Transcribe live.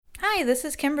Hi, this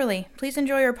is Kimberly. Please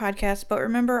enjoy our podcast, but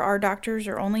remember our doctors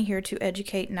are only here to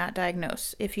educate, not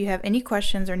diagnose. If you have any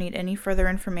questions or need any further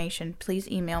information, please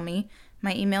email me.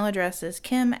 My email address is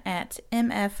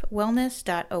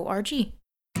kim@mfwellness.org.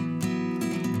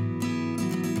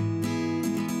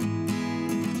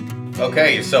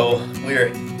 Okay, so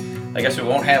I guess we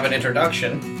won't have an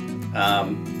introduction.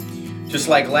 Just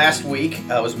like last week,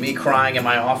 it was me crying in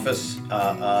my office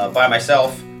by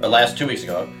myself, or last 2 weeks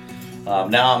ago.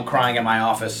 Now I'm crying in my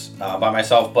office by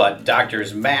myself, but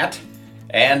Doctors Matt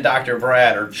and Dr.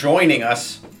 Brad are joining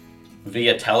us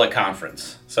via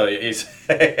teleconference. So he's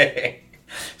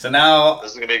so now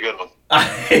this is gonna be a good one.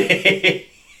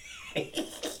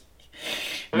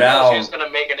 Now who's going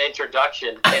to make an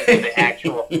introduction into the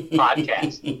actual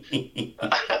podcast?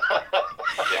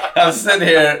 I'm sitting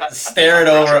here staring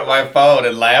over at my phone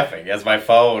and laughing as my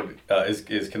phone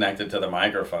is connected to the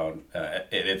microphone.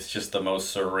 It's just the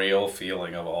most surreal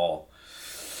feeling of all.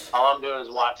 All I'm doing is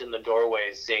watching the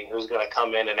doorways, seeing who's going to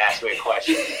come in and ask me a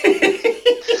question.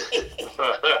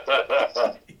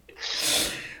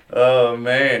 Oh,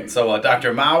 man. So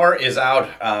Dr. Maurer is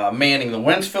out manning the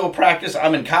Wentzville practice.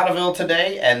 I'm in Cotterville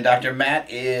today, and Dr. Matt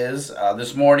is,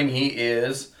 this morning, he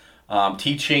is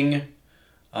teaching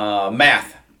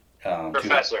math.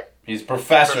 Professor. He's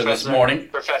professor this morning.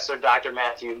 Professor Dr.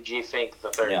 Matthew G. Fink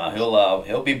III. Yeah,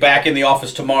 he'll be back in the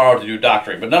office tomorrow to do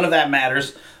doctoring, but none of that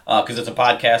matters because it's a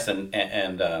podcast, and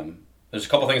there's a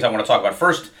couple things I want to talk about.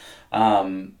 First,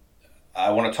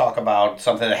 I want to talk about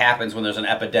something that happens when there's an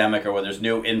epidemic or when there's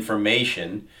new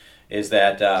information, is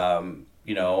that, on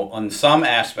some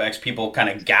aspects, people kind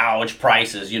of gouge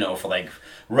prices, for like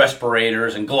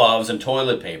respirators and gloves and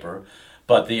toilet paper.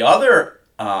 But the other,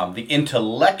 the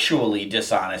intellectually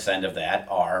dishonest end of that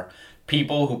are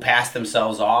people who pass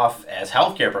themselves off as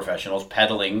healthcare professionals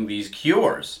peddling these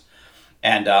cures.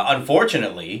 And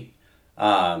unfortunately,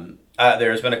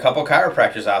 there's been a couple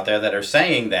chiropractors out there that are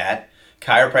saying that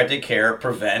chiropractic care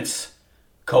prevents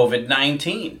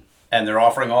COVID-19, and they're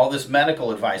offering all this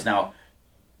medical advice. Now,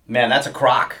 man, that's a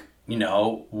crock.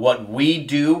 What we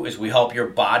do is we help your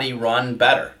body run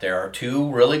better. There are 2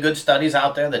 really good studies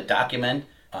out there that document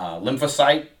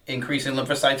increase in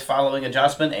lymphocytes following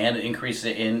adjustment and an increase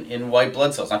in white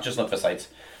blood cells, not just lymphocytes.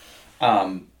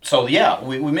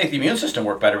 We make the immune system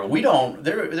work better, but we don't.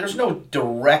 There's no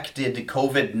directed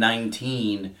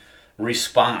COVID-19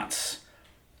 response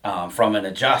from an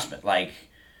adjustment. Like,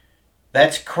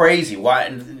 that's crazy.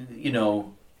 Why,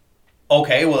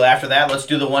 okay, well, after that, let's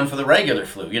do the one for the regular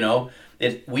flu,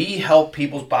 we help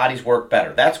people's bodies work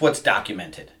better. That's what's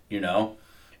documented,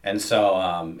 And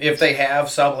so if they have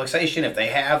subluxation, if they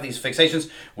have these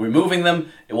fixations, removing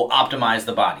them, it will optimize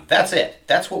the body. That's it.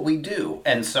 That's what we do.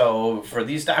 And so for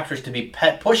these doctors to be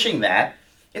pushing that,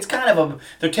 it's kind of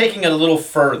they're taking it a little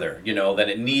further, than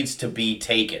it needs to be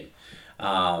taken.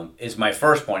 Is my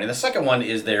first point. And the second one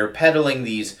is they're peddling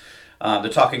these, they're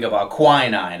talking about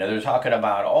quinine, or they're talking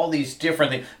about all these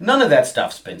different things. None of that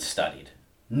stuff's been studied.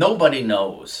 Nobody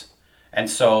knows. And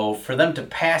so for them to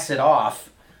pass it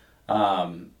off,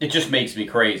 it just makes me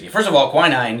crazy. First of all,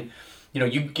 quinine,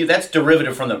 that's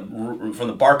derivative from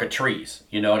the bark of trees.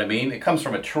 You know what I mean? It comes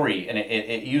from a tree, and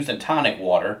it used in tonic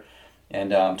water,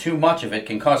 and too much of it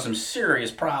can cause some serious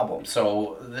problems.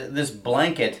 So this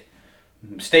blanket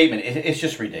statement, it's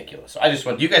just ridiculous.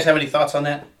 Do you guys have any thoughts on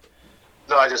that?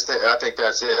 No, I think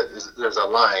that's it. There's a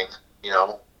line,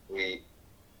 we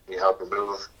help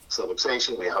remove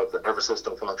subluxation, we help the nervous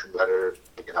system function better,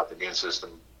 we can help the immune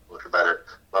system function better.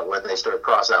 But when they start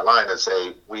across that line and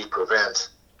say we prevent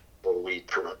or we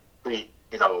treat,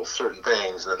 certain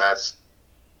things, then that's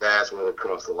where they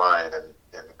cross the line and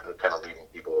kind of leading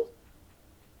people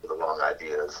to the wrong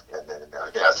ideas. And then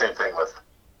same thing with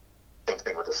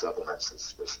the supplements.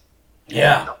 It's just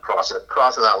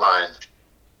crossing that line.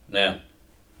 Yeah.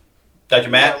 Dr.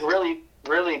 Matt? Really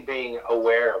being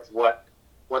aware of what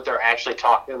they're actually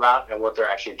talking about and what they're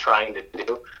actually trying to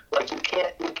do. Like you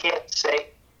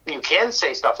can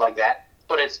say stuff like that,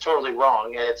 but it's totally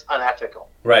wrong and it's unethical.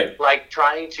 Right. Like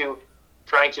trying to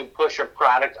push a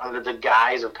product under the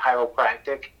guise of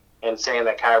chiropractic and saying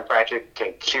that chiropractic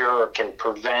can cure or can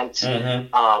prevent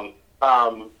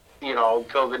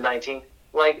COVID-19.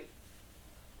 Like,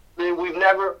 we've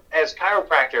never, as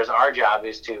chiropractors, our job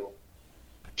is to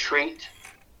treat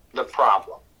the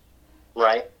problem,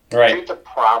 right? Right. Treat the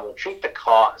problem, treat the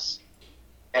cause.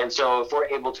 And so if we're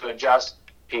able to adjust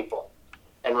people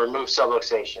and remove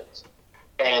subluxations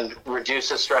and reduce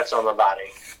the stress on the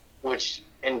body, which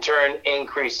in turn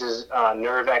increases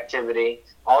nerve activity,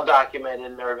 all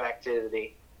documented nerve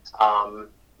activity,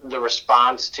 the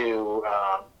response to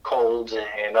colds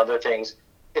and other things,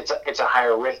 it's a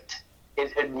higher rate.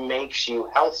 It makes you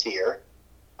healthier,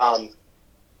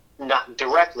 not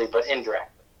directly but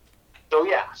indirectly. So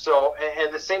yeah. So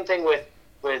and the same thing with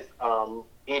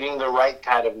eating the right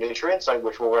kind of nutrients, like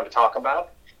which we're going to talk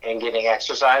about, and getting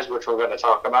exercise, which we're going to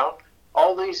talk about.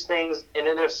 All these things in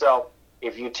and of itself,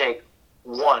 if you take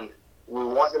one, we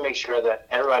want to make sure that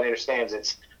everybody understands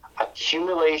it's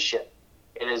accumulation.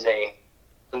 It is a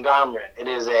conglomerate. It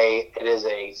is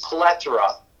a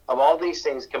plethora of all these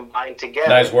things combined together.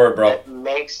 Nice word, bro. That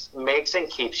makes and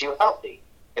keeps you healthy.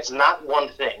 It's not one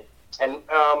thing. And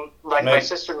like my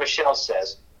sister Michelle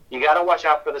says, you got to watch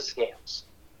out for the scams.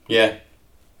 Yeah,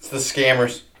 it's the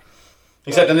scammers.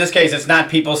 Except in this case, it's not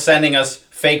people sending us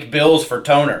fake bills for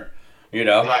toner. You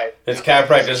know, right? It's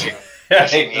chiropractors.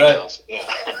 Emails. Yeah.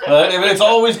 But it's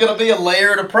always going to be a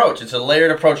layered approach. It's a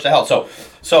layered approach to health.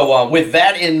 So with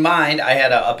that in mind, I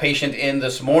had a patient in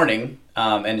this morning,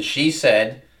 and she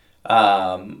said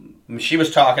she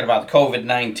was talking about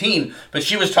COVID-19, but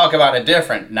she was talking about a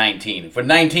different 19. For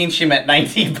 19, she meant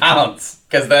 19 pounds,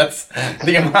 because that's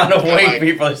the amount of weight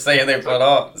people are saying they put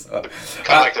on. So,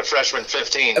 kind of like the freshman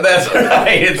 15. That's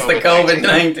right. It's the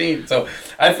COVID-19. So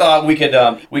I thought we could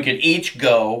each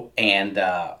go and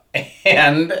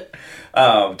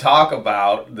talk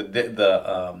about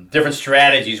the different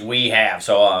strategies we have.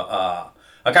 So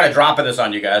I'm kind of dropping this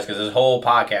on you guys because this whole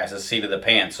podcast is seat of the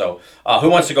pants. So who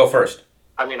wants to go first?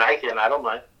 I mean, I don't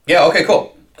mind. Yeah, okay,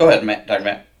 cool. Go ahead, Matt, Dr.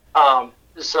 Matt.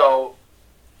 So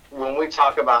when we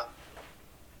talk about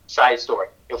side story,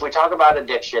 if we talk about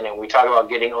addiction and we talk about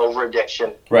getting over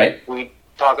addiction, right? We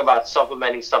talk about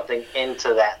supplementing something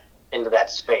into that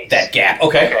space. That gap,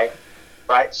 okay. Okay.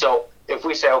 Right? So if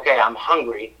we say, okay, I'm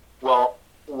hungry, well,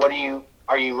 are you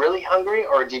really hungry,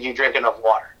 or did you drink enough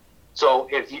water? So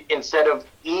if you, instead of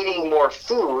eating more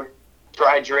food,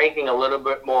 try drinking a little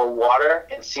bit more water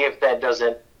and see if that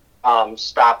doesn't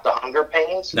stop the hunger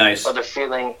pains. Nice. Or the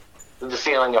feeling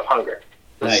of hunger.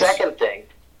 The Nice. second thing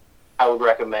I would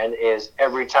recommend is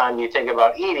every time you think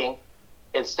about eating,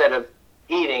 instead of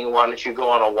eating, why don't you go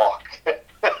on a walk?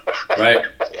 Right.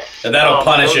 And that'll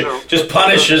punish it. Just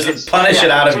punish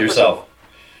it out of yourself.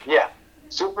 Yeah.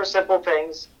 Super simple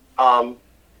things.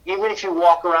 Even if you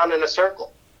walk around in a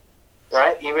circle,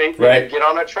 right? Even if you get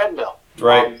on a treadmill.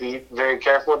 Right. Be very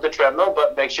careful with the treadmill,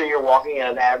 but make sure you're walking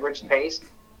at an average pace.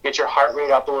 Get your heart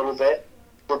rate up a little bit.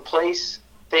 Replace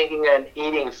thinking and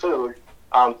eating food.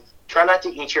 Try not to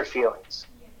eat your feelings.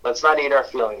 Let's not eat our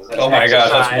feelings. Let's my gosh,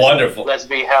 that's exercise. wonderful. Let's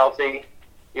be healthy.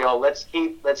 You know, let's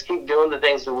keep doing the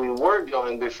things that we were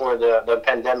doing before the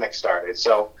pandemic started.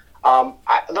 So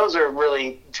those are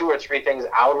really 2 or 3 things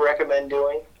I would recommend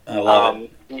doing. I love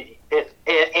it.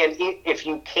 If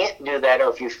you can't do that, or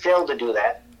if you fail to do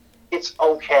that, it's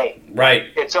okay.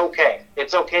 Right. It's okay.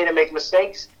 It's okay to make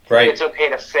mistakes. Right. It's okay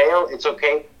to fail. It's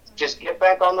okay. Just get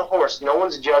back on the horse. No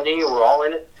one's judging you. We're all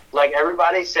in it. Like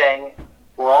everybody's saying,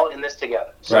 we're all in this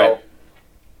together. So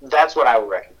that's what I would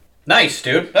recommend. Nice,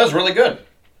 dude. That was really good.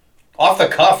 Off the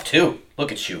cuff, too.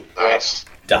 Look at you. Nice.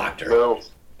 Doctor. Boom.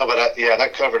 Oh, but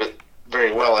that covered it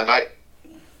very well. And I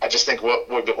just think what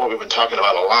we've been talking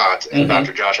about a lot, and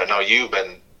Dr. Josh, I know you've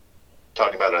been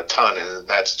talking about it a ton, and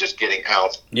that's just getting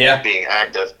out, being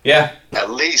active. Yeah. At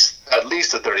least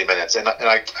the 30 minutes. And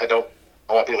I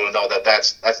want people to know that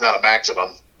that's not a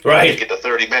maximum. Right. You get to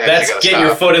 30 minutes. That's you gotta getting stop.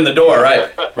 your foot in the door,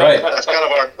 right? Right. That's kind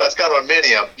of our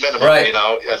minimum. Right. You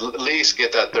know, at least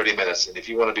get that 30 minutes. And if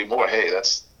you want to do more, hey,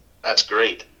 that's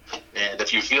great. And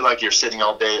if you feel like you're sitting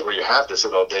all day, or you have to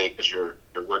sit all day because you're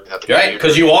working at the Right,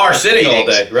 because you are sitting all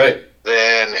day, right?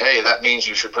 Then hey, that means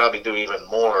you should probably do even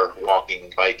more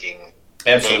walking, biking,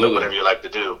 Absolutely, whatever you like to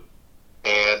do.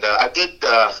 And I did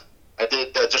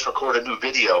just record a new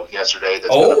video yesterday that's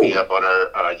going to be up on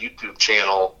our YouTube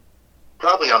channel.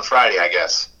 Probably on Friday, I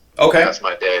guess. Okay. That's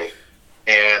my day.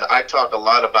 And I talk a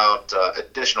lot about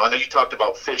additional. I know you talked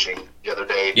about fishing the other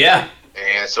day. Yeah.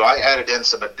 And so I added in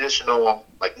some additional,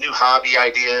 like, new hobby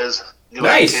ideas, new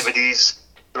activities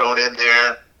thrown in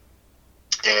there.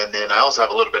 And then I also have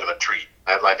a little bit of a treat.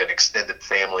 I have, like, an extended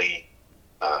family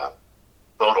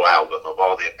photo album of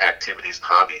all the activities and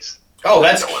hobbies. Oh,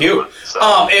 that's cute. So,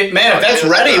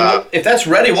 if that's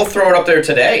ready, we'll throw it up there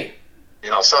today. You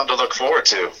know, something to look forward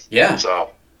to. Yeah. So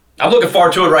I'm looking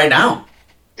forward to it right now.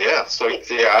 Yeah. So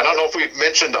I don't know if we've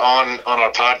mentioned on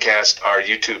our podcast our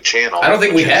YouTube channel. I don't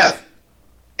think we have.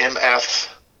 MF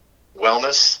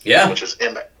Wellness. Yeah. Which is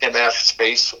MF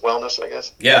Space Wellness, I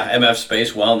guess. Yeah, MF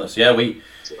Space Wellness. Yeah, we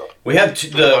have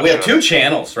 2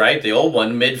 channels, right? The old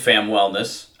one, MidFam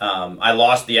Wellness. I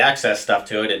lost the access stuff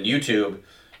to it, and YouTube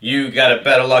you got a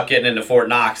better luck getting into Fort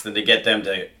Knox than to get them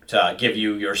to give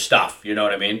you your stuff. You know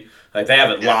what I mean? Like they have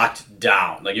it locked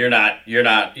down. Like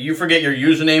you forget your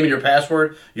username and your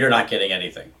password, you're not getting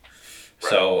anything. Right.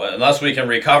 So unless we can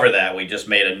recover that, we just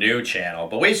made a new channel.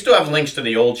 But we still have links to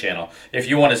the old channel if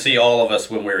you want to see all of us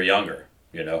when we were younger,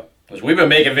 you know. Because we've been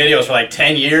making videos for like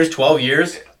 10 years, 12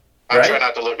 years. Yeah. I try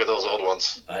not to look at those old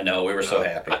ones. I know, we were so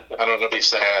happy. I don't want to be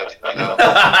sad, you know.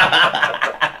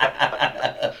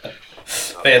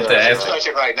 Fantastic.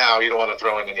 Especially right now, you don't want to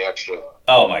throw in any extra.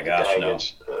 Oh my gosh, no.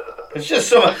 It's just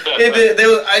so much.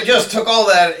 I just took all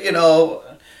that, you know,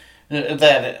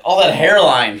 all that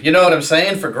hairline, you know what I'm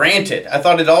saying, for granted. I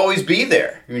thought it'd always be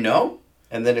there, you know?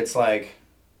 And then it's like,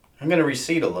 I'm going to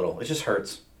recede a little. It just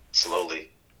hurts.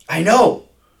 Slowly. I know.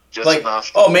 Just like,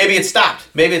 enough. Oh, maybe it stopped.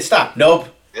 Nope.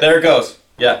 Yep. There it goes.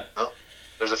 Yeah. Oh,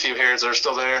 there's a few hairs that are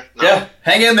still there. No. Yeah.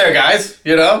 Hang in there, guys.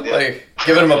 You know, like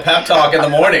giving them a pep talk in the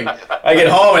morning. I get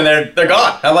home and they're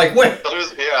gone. I'm like, wait.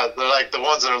 Yeah, they're like the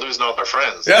ones that are losing all their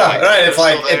friends. Yeah, like, right. It's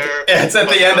like it's at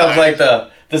the end of like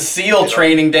the SEAL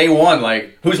training day one.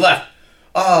 Like, who's left?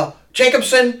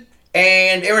 Jacobson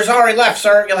and Irizarry left,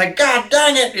 sir. You're like, God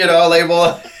dang it, you know,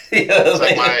 label. You know, it's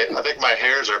like I think my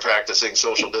hairs are practicing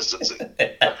social distancing. You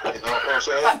know what I'm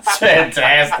saying? It's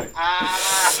fantastic.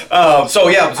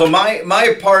 So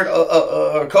my part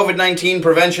of COVID-19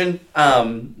 prevention,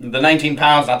 the 19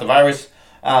 pounds, not the virus,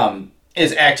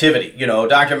 is activity. You know,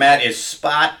 Dr. Matt is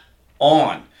spot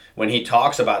on when he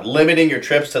talks about limiting your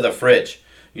trips to the fridge.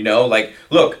 You know, like,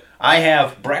 look, I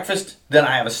have breakfast, then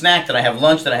I have a snack, then I have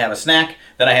lunch, then I have a snack,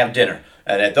 then I have dinner.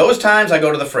 And at those times, I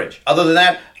go to the fridge. Other than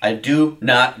that, I do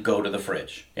not go to the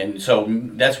fridge. And so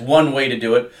that's one way to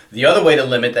do it. The other way to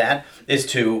limit that is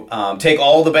to take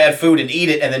all the bad food and eat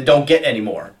it and then don't get any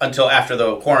more until after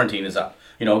the quarantine is up.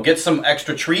 You know, get some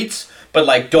extra treats, but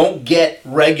like don't get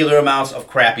regular amounts of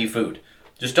crappy food.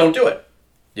 Just don't do it.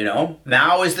 You know,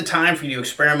 now is the time for you to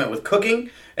experiment with cooking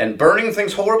and burning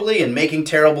things horribly and making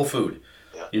terrible food.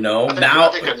 Yeah. You know, I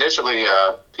think initially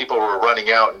people were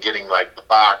running out and getting like the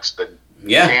boxed and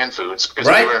canned foods because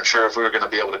we weren't sure if we were going to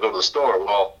be able to go to the store.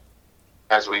 Well,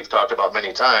 as we've talked about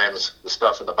many times, the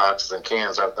stuff in the boxes and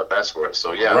cans aren't the best for us.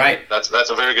 So that's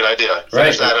a very good idea.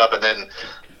 Finish that up, and then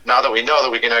now that we know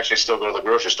that we can actually still go to the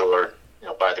grocery store, you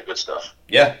know, buy the good stuff.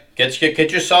 Yeah, get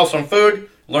yourself some food.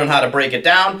 Learn how to break it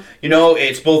down. You know,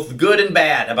 it's both good and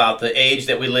bad about the age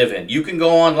that we live in. You can go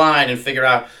online and figure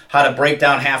out how to break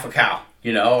down half a cow,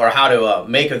 you know, or how to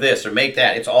make this or make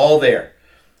that. It's all there.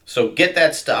 So get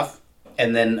that stuff.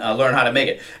 And then learn how to make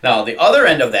it. Now, the other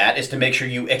end of that is to make sure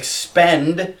you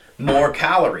expend more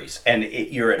calories. And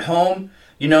you're at home,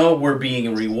 you know, we're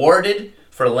being rewarded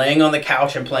for laying on the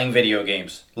couch and playing video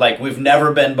games like we've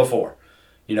never been before.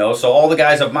 You know, so all the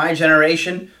guys of my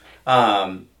generation,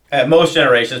 most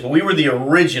generations, but we were the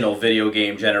original video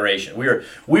game generation.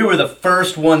 We were the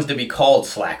first ones to be called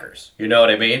slackers. You know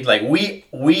what I mean? Like, we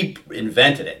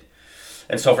invented it.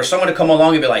 And so for someone to come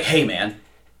along and be like, hey, man,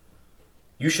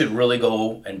 you should really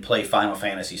go and play Final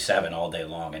Fantasy VII all day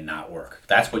long and not work.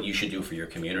 That's what you should do for your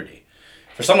community.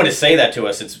 For someone to say that to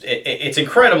us, it's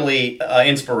incredibly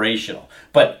inspirational.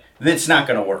 But it's not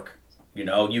going to work. You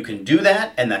know, you can do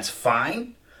that, and that's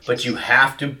fine. But you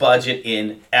have to budget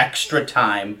in extra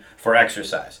time for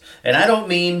exercise. And I don't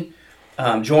mean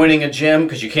joining a gym,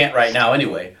 because you can't right now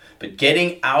anyway. But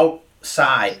getting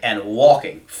outside and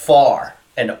walking far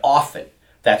and often.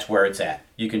 That's where it's at.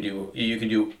 You can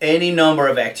do any number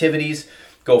of activities.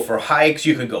 Go for hikes.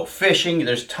 You can go fishing.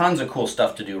 There's tons of cool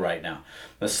stuff to do right now.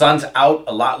 The sun's out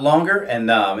a lot longer, and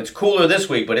it's cooler this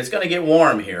week, but it's going to get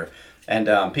warm here.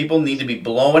 And people need to be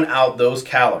blowing out those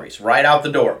calories right out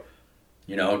the door.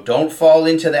 You know, don't fall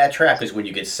into that trap, because when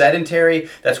you get sedentary,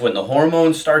 that's when the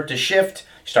hormones start to shift.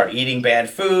 You start eating bad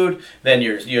food. Then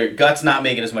your gut's not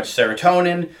making as much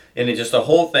serotonin, and it's just the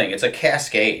whole thing. It's a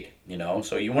cascade. You know,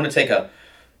 so you want to take a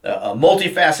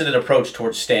multifaceted approach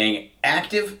towards staying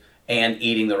active and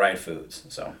eating the right foods.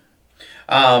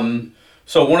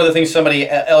 So one of the things somebody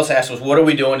else asked was, what are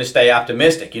we doing to stay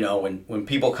optimistic? You know, when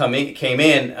people came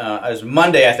in, it was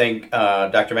Monday, I think,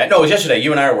 Dr. Matt. No, it was yesterday.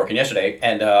 You and I were working yesterday,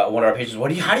 and one of our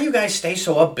patients, how do you guys stay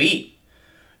so upbeat?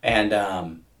 And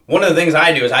one of the things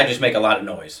I do is I just make a lot of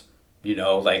noise. You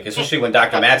know, like, especially when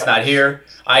Dr. Matt's not here,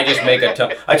 I just make I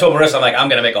told Marissa, I'm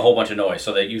going to make a whole bunch of noise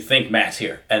so that you think Matt's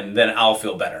here, and then I'll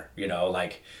feel better, you know,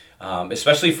 like,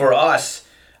 especially for us,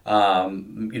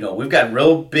 you know, we've got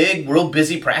real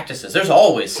busy practices. There's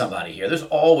always somebody here. There's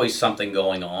always something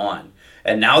going on,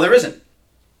 and now there isn't.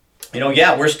 You know,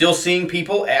 yeah, we're still seeing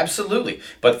people, absolutely,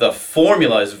 but the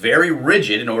formula is very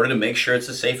rigid in order to make sure it's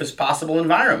the safest possible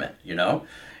environment, you know,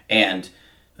 and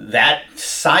that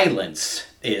silence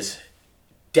is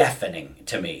deafening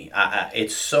to me.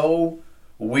 It's so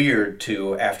weird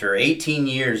to, after 18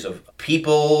 years of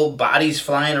people, bodies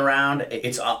flying around,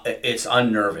 it's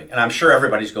unnerving. And I'm sure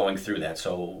everybody's going through that.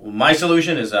 So my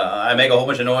solution is I make a whole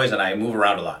bunch of noise and I move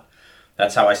around a lot.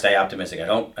 That's how I stay optimistic. I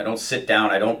don't sit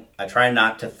down. I try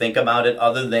not to think about it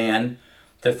other than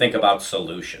to think about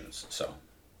solutions. So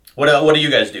what do you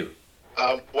guys do?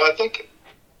 Well, I think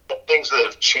the things that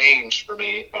have changed for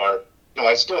me are,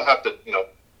 I still have to,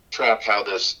 track how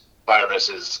this virus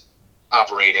is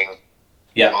operating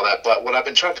and all that. But what I've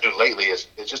been trying to do lately is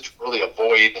just really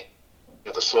avoid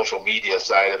the social media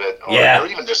side of it, or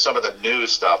even just some of the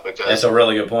news stuff. Because that's a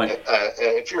really good point.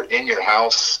 If you're in your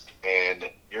house and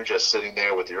you're just sitting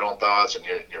there with your own thoughts and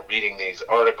you're reading these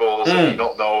articles and you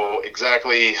don't know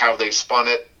exactly how they spun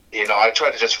it, I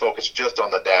try to just focus just on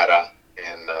the data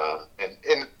and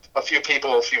a few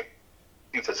people, a few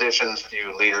physicians,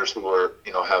 few leaders who are,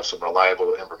 have some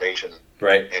reliable information,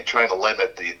 right? And trying to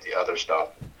limit the other stuff.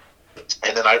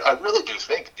 And then I really do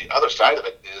think the other side of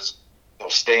it is,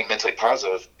 staying mentally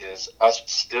positive is us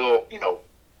still,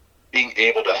 being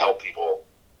able to help people.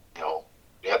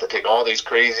 We have to take all these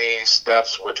crazy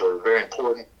steps, which are very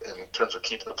important in terms of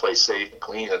keeping the place safe and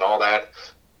clean and all that.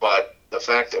 But the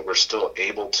fact that we're still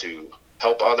able to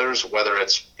help others, whether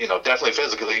it's, definitely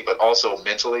physically, but also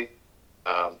mentally,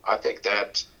 I think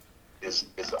that is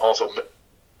also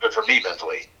good for me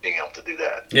mentally, being able to do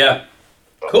that. Yeah.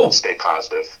 So cool. Stay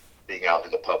positive, being out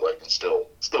in the public and still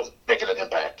making an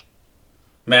impact.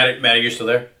 Matt, are you still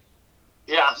there?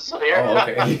 Yeah, I'm still here. Oh,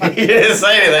 okay. You didn't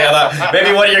say anything. I thought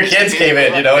maybe one of your kids came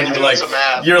in,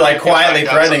 and you're like quietly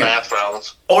threatening him.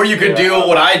 Or you could do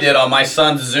what I did on my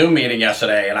son's Zoom meeting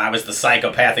yesterday, and I was the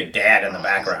psychopathic dad in the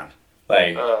background.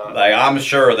 Like I'm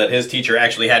sure that his teacher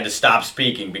actually had to stop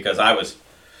speaking because I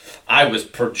was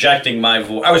projecting my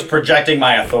voice. I was projecting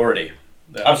my authority.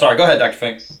 I'm sorry. Go ahead, Dr.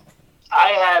 Fink. I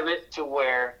have it to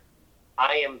where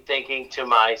I am thinking to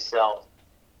myself,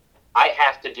 I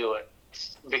have to do it.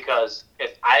 Because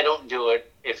if I don't do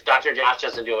it, if Dr. Josh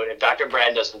doesn't do it, if Dr.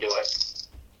 Brad doesn't do it,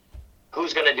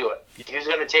 who's going to do it? Who's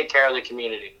going to take care of the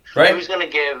community? Right. Who's going to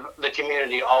give the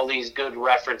community all these good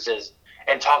references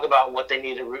and talk about what they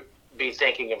need to be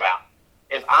thinking about?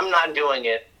 If I'm not doing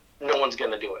it, no one's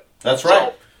going to do it. That's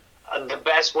right. So the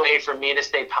best way for me to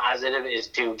stay positive is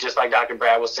to, just like Dr.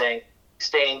 Brad was saying,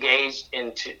 stay engaged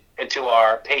into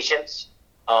our patients,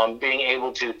 being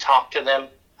able to talk to them.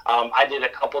 I did a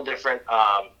couple different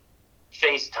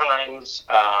FaceTimes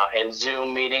and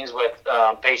Zoom meetings with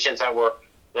patients that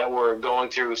were going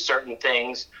through certain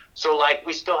things. So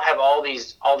we still have all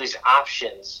these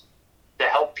options to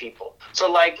help people.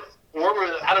 So I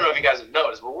don't know if you guys have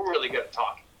noticed, but we're really good at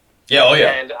talking. Yeah. Oh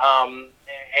yeah.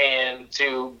 And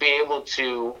to be able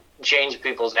to change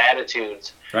people's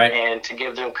attitudes, right, and to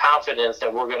give them confidence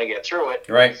that we're going to get through it.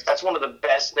 Right. That's one of the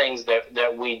best things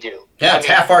that we do. Yeah, it's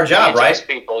half our job, right?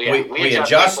 People, yeah. We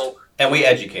adjust people, and we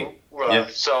educate. Yeah.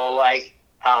 So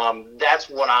that's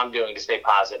what I'm doing to stay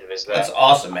positive. Is that that's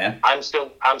awesome, man. I'm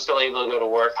still able to go to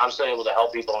work. I'm still able to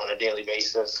help people on a daily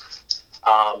basis.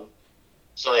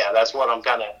 So yeah, that's what I'm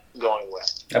kind of going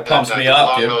with. That pumps me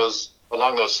up, dude.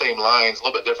 Along those same lines, a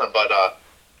little bit different, but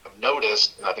I've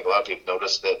noticed, and I think a lot of people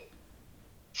noticed, that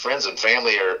friends and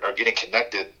family are getting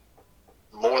connected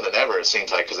more than ever, it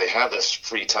seems like, because they have this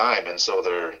free time, and so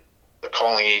they're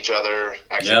calling each other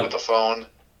actually with the phone,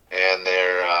 and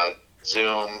they're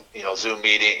Zoom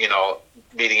meeting,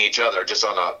 meeting each other just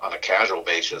on a casual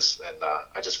basis, and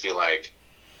I just feel like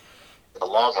in the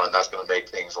long run that's going to make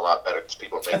things a lot better.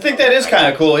 I think that is kind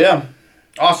of cool. Yeah,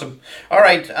 awesome. All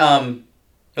right,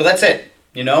 well that's it.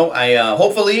 I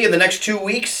hopefully in the next 2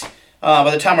 weeks. By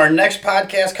the time our next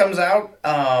podcast comes out,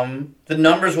 the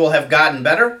numbers will have gotten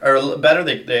better, or better.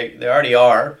 They already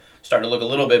are starting to look a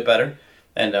little bit better,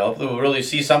 and hopefully we'll really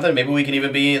see something. Maybe we can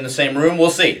even be in the same room. We'll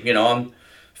see. I'm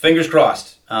fingers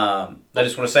crossed. I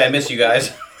just want to say I miss you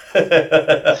guys.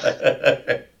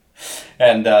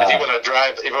 And if you want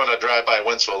to drive by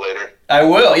Wentzville later, I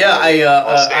will. Yeah,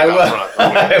 I will.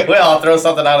 I will. I'll throw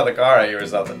something out of the car at you or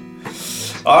something.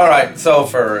 All right, so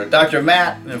for Dr.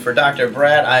 Matt and for Dr.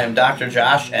 Brad, I am Dr.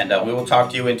 Josh, and we will talk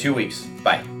to you in 2 weeks.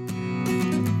 Bye.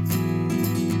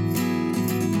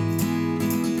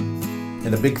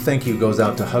 And a big thank you goes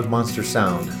out to Hug Monster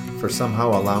Sound for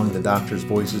somehow allowing the doctors'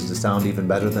 voices to sound even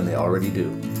better than they already do.